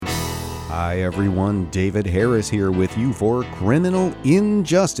Hi everyone, David Harris here with you for Criminal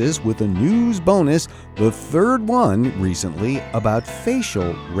Injustice with a news bonus, the third one recently about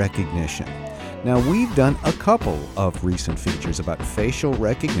facial recognition. Now, we've done a couple of recent features about facial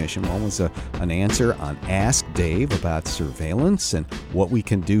recognition. One was an answer on Ask Dave about surveillance and what we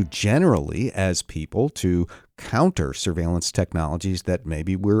can do generally as people to counter surveillance technologies that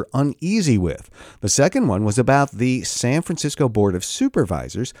maybe we're uneasy with. The second one was about the San Francisco Board of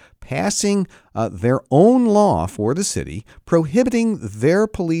Supervisors passing their own law for the city prohibiting their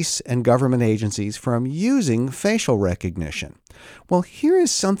police and government agencies from using facial recognition. Well, here is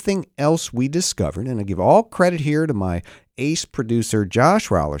something else we discovered, and I give all credit here to my ace producer, Josh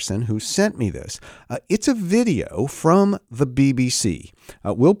Rollerson, who sent me this. It's a video from the BBC.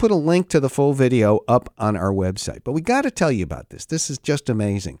 We'll put a link to the full video up on our website, but we got to tell you about this. This is just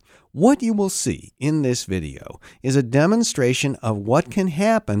amazing. What you will see in this video is a demonstration of what can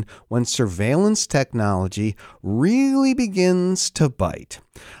happen when surveillance technology really begins to bite.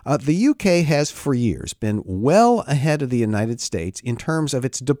 The UK has for years been well ahead of the United States in terms of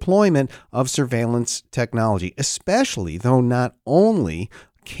its deployment of surveillance technology, especially though not only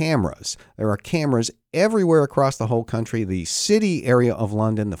cameras. There are cameras everywhere across the whole country. The city area of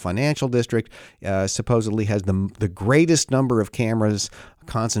London, the financial district, supposedly has the greatest number of cameras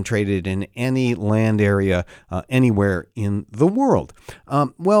concentrated in any land area anywhere in the world.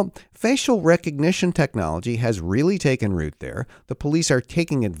 Well, facial recognition technology has really taken root there. The police are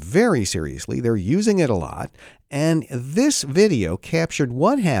taking it very seriously. They're using it a lot. And this video captured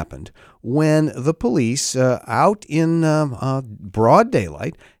what happened when the police out in broad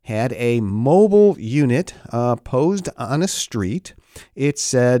daylight had a mobile unit posed on a street. It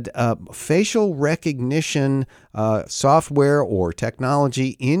said facial recognition software or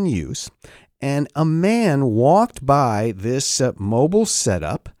technology in use. And a man walked by this mobile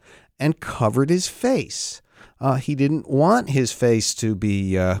setup and covered his face. He didn't want his face to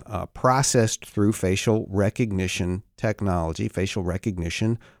be processed through facial recognition technology, facial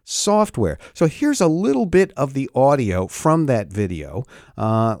recognition software. So here's a little bit of the audio from that video.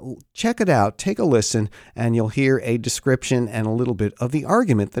 Check it out, take a listen, and you'll hear a description and a little bit of the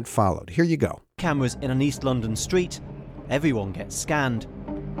argument that followed. Here you go. Cameras in an East London street, everyone gets scanned.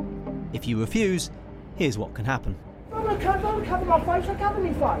 If you refuse, here's what can happen. Don't cover my face, I cover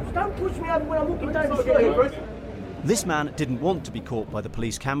my face. Don't push me over when I'm walking down the street. This man didn't want to be caught by the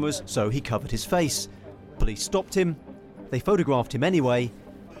police cameras, so he covered his face. Police stopped him. They photographed him anyway.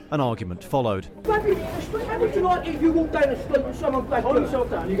 An argument followed. How would you like it if you walk down the street and someone grabbed you? Hold yourself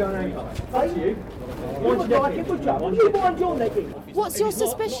down, you're going angry. That's you. You would like it, would you? Would you mind your necking? What's your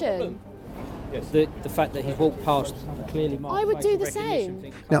suspicion? The fact that he's walked past clearly marked. I would do the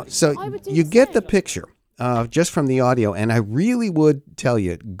same. Now, so you get the picture. Just from the audio, and I really would tell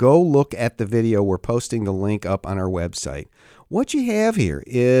you, go look at the video. We're posting the link up on our website. What you have here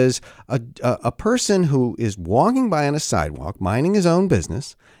is a person who is walking by on a sidewalk, minding his own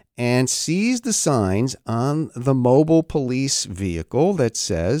business, and sees the signs on the mobile police vehicle that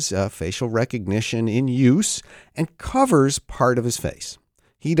says facial recognition in use and covers part of his face.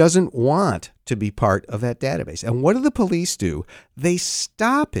 He doesn't want to be part of that database. And what do the police do? They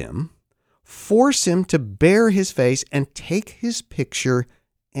stop him, force him to bare his face and take his picture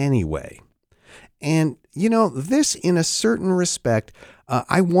anyway. And, you know, this in a certain respect,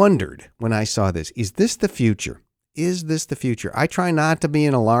 I wondered when I saw this, is this the future? Is this the future? I try not to be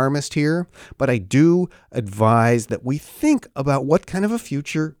an alarmist here, but I do advise that we think about what kind of a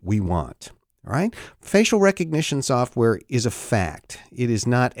future we want. All right? Facial recognition software is a fact. It is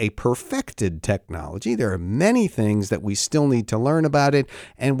not a perfected technology. There are many things that we still need to learn about it,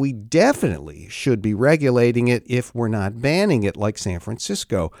 and we definitely should be regulating it if we're not banning it like San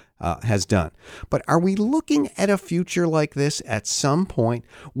Francisco has done. But are we looking at a future like this at some point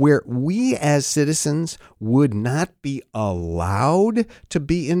where we as citizens would not be allowed to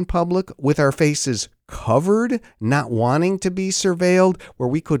be in public with our faces covered, not wanting to be surveilled, where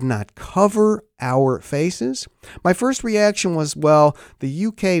we could not cover our faces? My first reaction was, well, the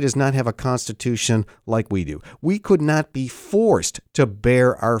UK does not have a constitution like we do. We could not be forced to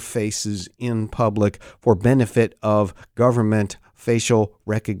bare our faces in public for benefit of government facial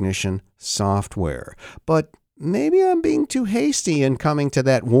recognition software. But maybe I'm being too hasty in coming to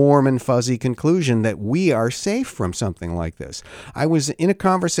that warm and fuzzy conclusion that we are safe from something like this. I was in a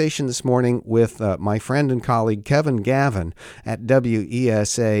conversation this morning with my friend and colleague Kevin Gavin at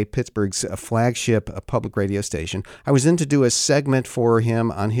WESA, Pittsburgh's flagship public radio station. I was in to do a segment for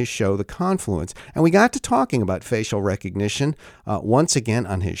him on his show, The Confluence, and we got to talking about facial recognition once again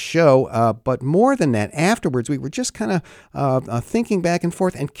on his show. But more than that, afterwards, we were just kind of thinking back and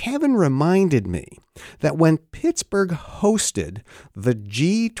forth, and Kevin reminded me that when Pittsburgh hosted the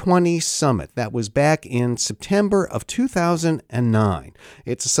G20 summit, that was back in September of 2009.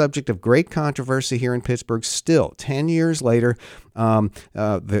 It's a subject of great controversy here in Pittsburgh still. 10 years later,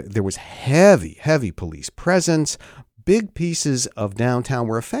 there was heavy police presence. Big pieces of downtown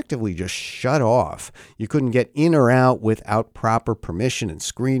were effectively just shut off. You couldn't get in or out without proper permission and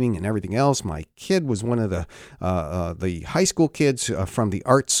screening and everything else. My kid was one of the high school kids from the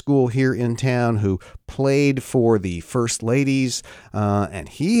art school here in town who played for the First Ladies, and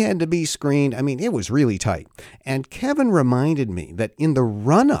he had to be screened. I mean, it was really tight. And Kevin reminded me that in the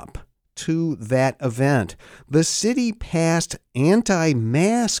run-up to that event, the city passed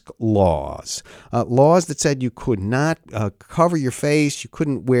anti-mask laws, laws that said you could not cover your face, you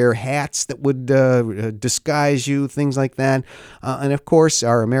couldn't wear hats that would disguise you, things like that. And of course,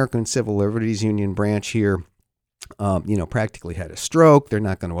 our American Civil Liberties Union branch here practically had a stroke. They're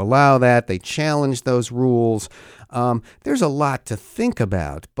not going to allow that. They challenged those rules. There's a lot to think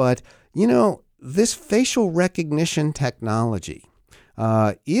about, but, this facial recognition technology,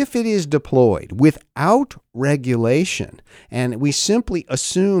 if it is deployed without regulation, and we simply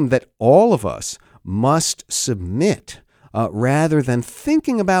assume that all of us must submit rather than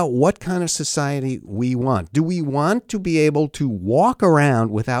thinking about what kind of society we want. Do we want to be able to walk around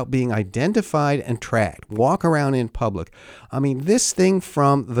without being identified and tracked, walk around in public? I mean, this thing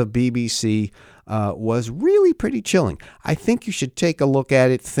from the BBC was really pretty chilling. I think you should take a look at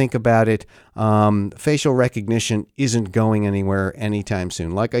it, think about it. Facial recognition isn't going anywhere anytime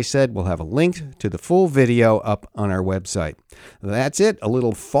soon. Like I said, we'll have a link to the full video up on our website. That's it, a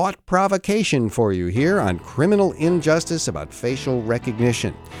little thought provocation for you here on Criminal Injustice about facial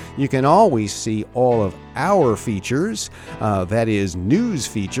recognition. You can always see all of our features, that is news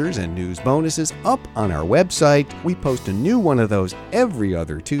features and news bonuses, up on our website. We post a new one of those every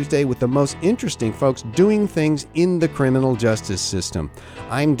other Tuesday with the most interesting folks doing things in the criminal justice system.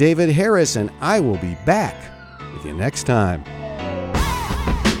 I'm David Harris, and I will be back with you next time.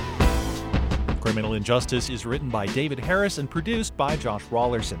 Criminal Injustice is written by David Harris and produced by Josh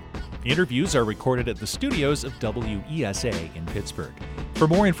Rawlerson. Interviews are recorded at the studios of WESA in Pittsburgh. For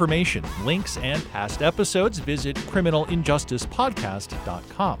more information, links, and past episodes, visit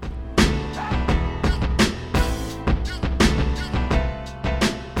criminalinjusticepodcast.com.